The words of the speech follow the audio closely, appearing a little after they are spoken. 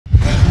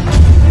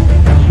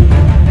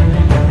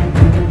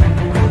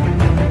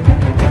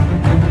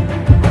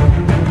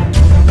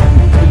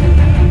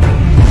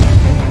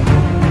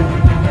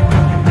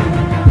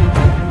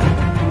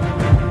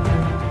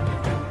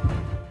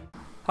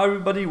Hi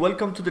everybody,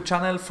 welcome to the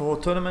channel for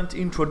a tournament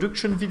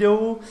introduction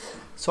video.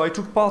 So I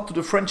took part to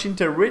the French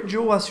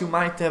Interregio, as you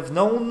might have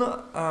known,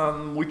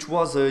 which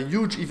was a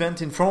huge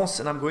event in France,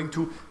 and I'm going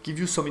to give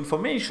you some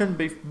information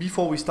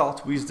before we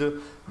start with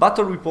the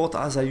battle report,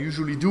 as I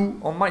usually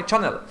do on my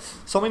channel.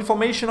 Some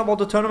information about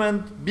the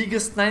tournament: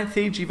 biggest 9th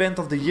age event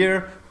of the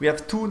year. We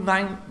have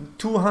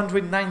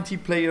 290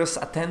 players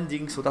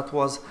attending, so that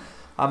was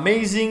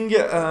amazing.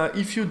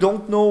 If you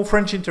don't know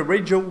French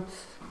Interregio,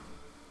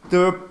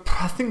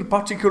 I think the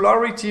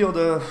particularity or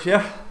the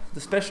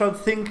special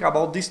thing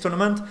about this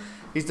tournament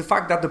is the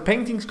fact that the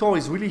painting score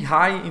is really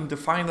high in the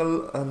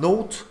final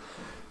note,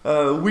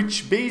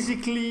 which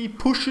basically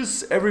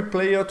pushes every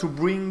player to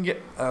bring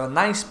a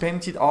nice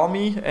painted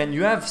army, and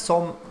you have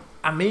some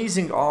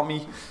amazing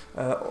army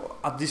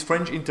at this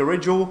French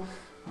Interregio.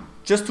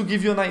 Just to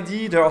give you an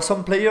idea, there are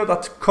some players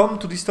that come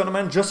to this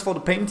tournament just for the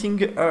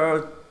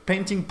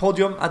painting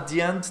podium at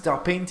the end. They are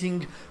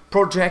painting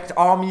project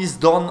armies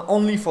done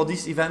only for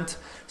this event.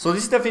 So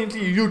this is definitely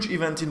a huge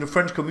event in the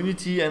French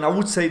community, and I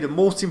would say the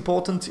most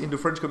important in the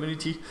French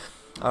community.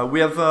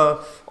 We have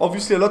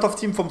obviously a lot of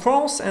teams from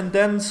France, and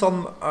then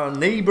some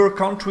neighbor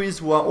countries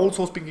who are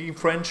also speaking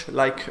French,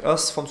 like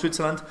us from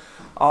Switzerland,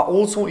 are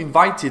also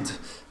invited.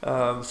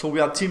 So we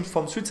have teams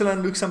from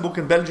Switzerland, Luxembourg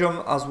and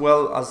Belgium, as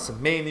well as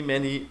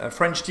many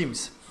French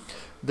teams.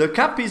 The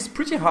cap is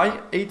pretty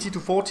high, 80 to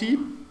 40.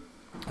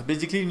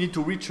 Basically, you need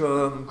to reach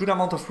a good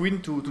amount of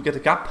win to get a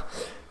cap.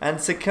 And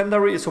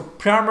secondary, so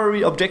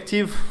primary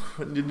objective,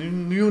 the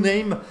new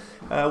name,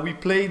 we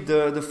played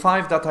the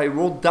 5 that I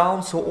wrote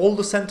down, so all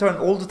the center and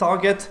all the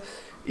target.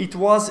 It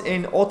was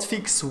an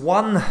hotfix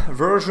 1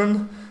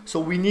 version, so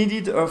we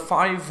needed a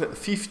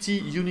 550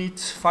 unit,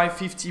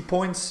 550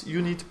 points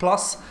unit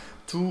plus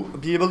to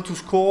be able to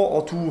score,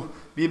 or to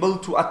be able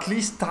to at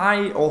least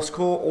tie or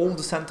score all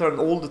the center and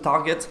all the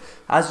targets.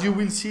 As you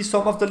will see,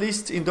 some of the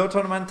list in the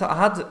tournament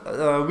had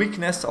a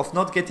weakness of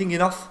not getting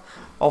enough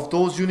of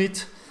those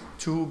units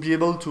to be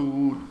able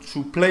to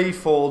play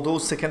for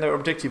those secondary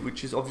objectives,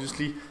 which is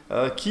obviously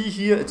key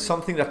here. It's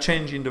something that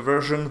changed in the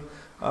version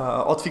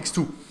hotfix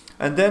 2.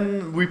 And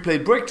then we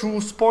played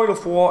Breakthrough, Spoil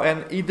of War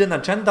and Hidden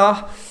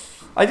Agenda.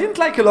 I didn't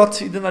like a lot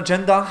Hidden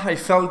Agenda. I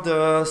felt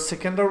the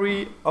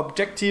secondary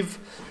objective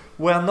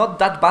were not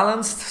that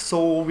balanced,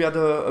 so we had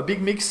a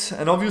big mix.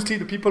 And obviously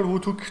the people who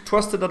took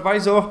Trusted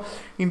Advisor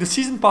in the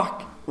season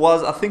pack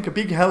was, I think, a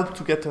big help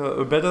to get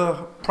a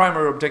better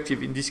primary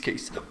objective in this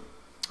case.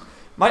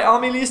 My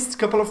army list,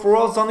 couple of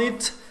words on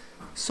it.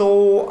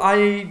 So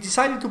I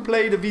decided to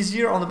play the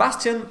Vizier on the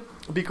Bastion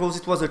because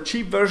it was a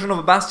cheap version of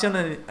a Bastion,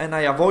 and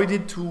I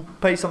avoided to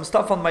pay some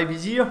stuff on my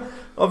Vizier.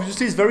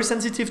 Obviously it's very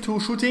sensitive to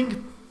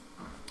shooting,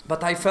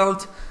 but I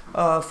felt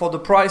for the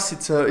price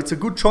it's a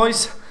good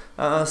choice.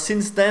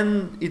 Since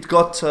then it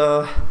got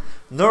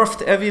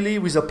nerfed heavily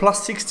with a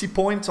plus 60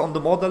 points on the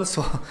model,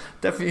 so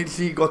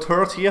definitely got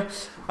hurt here.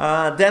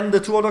 Then the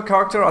two other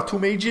characters are two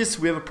mages.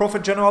 We have a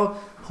Prophet General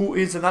who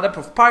is an Adept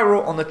of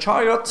Pyro on a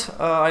Chariot.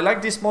 I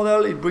like this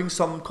model, it brings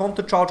some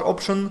counter charge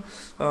option,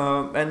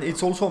 and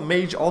it's also a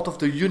mage out of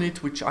the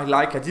unit, which I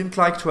like. I didn't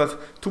like to have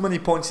too many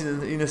points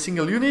in a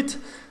single unit.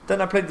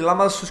 Then I played the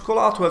Lama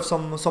Suscola to have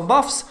some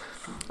buffs.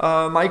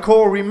 My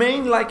core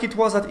remained like it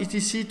was at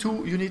ETC,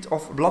 2 units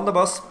of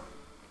Blunderbuss,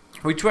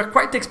 which were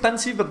quite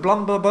expensive, but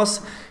Blunderbuss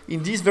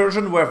in this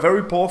version were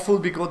very powerful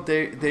because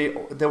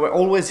they were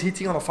always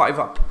hitting on a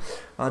 5-up.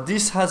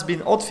 This has been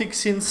hotfixed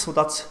since, so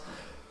that's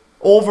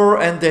over,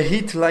 and they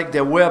hit like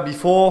they were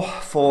before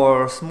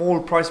for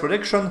small price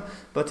reduction,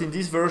 but in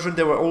this version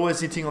they were always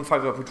hitting on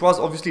 5-up, which was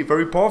obviously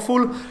very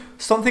powerful.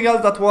 Something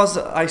else that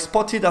I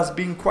spotted as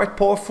being quite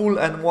powerful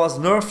and was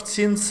nerfed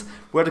since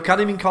were the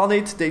Kadim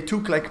Incarnate. They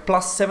took like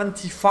plus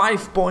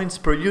 75 points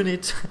per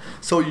unit,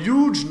 so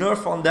huge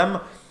nerf on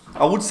them.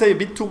 I would say a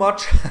bit too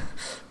much,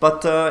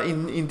 but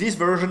in this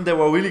version they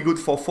were really good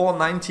for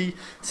 490,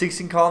 6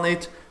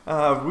 Incarnate,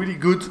 really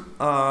good,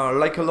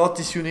 like a lot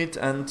this unit,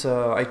 and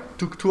I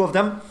took 2 of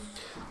them.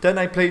 Then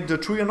I played the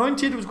True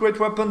Anointed with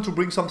Great Weapon to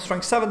bring some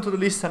Strength 7 to the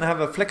list and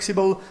have a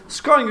flexible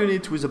scoring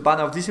unit with a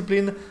Banner of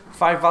Discipline,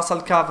 5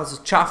 Vassal Cav as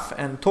a chaff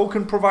and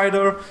token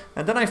provider.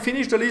 And then I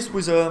finished the list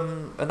with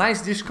a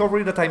nice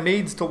discovery that I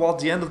made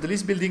towards the end of the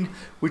list building,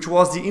 which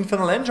was the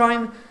Infernal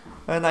Engine.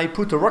 And I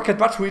put a rocket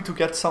battery to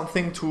get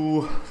something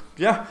to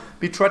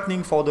be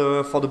threatening for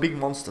the big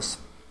monsters.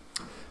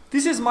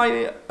 This is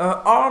my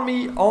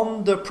army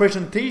on the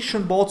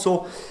presentation board.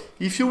 So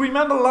if you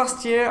remember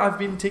last year, I've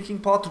been taking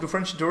part to the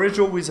French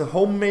Interregio with a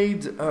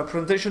homemade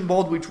presentation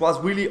board, which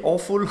was really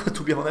awful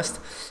to be honest.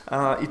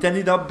 It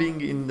ended up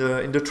being in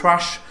the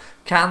trash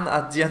can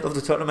at the end of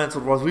the tournament, so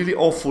it was really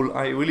awful.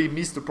 I really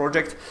missed the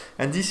project,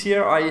 and this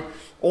year I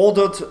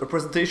ordered a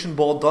presentation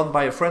board done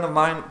by a friend of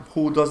mine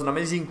who does an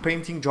amazing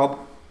painting job,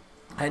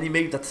 and he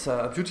made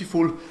that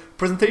beautiful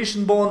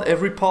presentation board.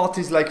 Every part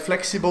is like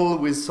flexible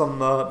with some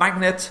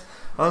magnet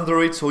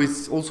under it, so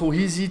it's also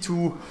easy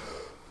to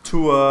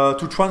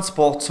to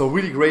transport, so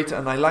really great,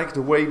 and I like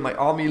the way my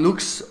army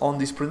looks on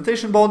this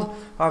presentation board.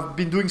 I've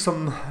been doing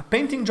some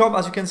painting job.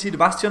 As you can see, the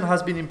bastion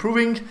has been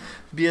improving.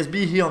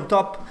 BSB here on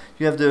top.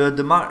 You have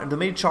the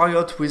main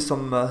chariot with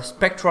some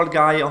spectral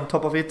guy on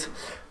top of it.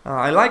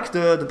 I like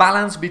the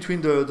balance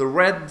between the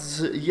red,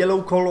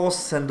 yellow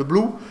colors and the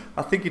blue.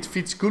 I think it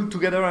fits good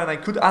together, and I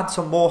could add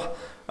some more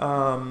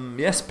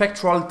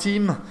spectral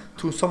theme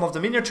to some of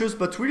the miniatures,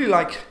 but really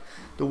like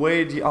the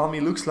way the army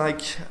looks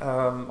like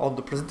on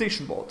the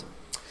presentation board.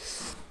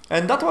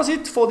 And that was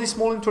it for this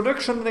small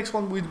introduction. The next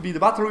one will be the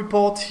battle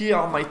report. Here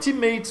are my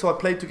teammates. So I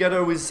played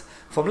together with,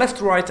 from left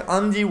to right,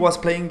 Andy was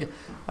playing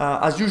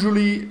as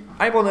usually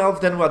Iron Elf.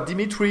 Then we had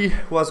Dimitri,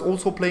 who was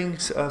also playing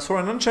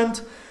Soren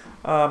Ancient.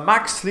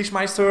 Max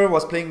Lichmeister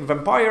was playing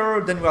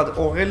Vampire. Then we had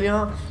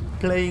Aurelien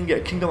playing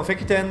Kingdom of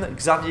Aquitaine,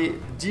 Xavier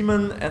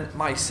Demon, and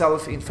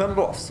myself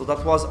Infernal. So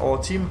that was our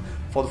team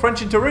for the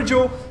French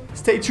Interregio.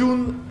 Stay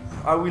tuned.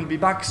 I will be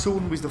back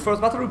soon with the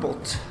first battle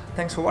report.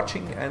 Thanks for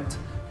watching and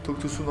talk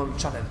to you soon on the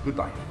channel.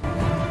 Goodbye.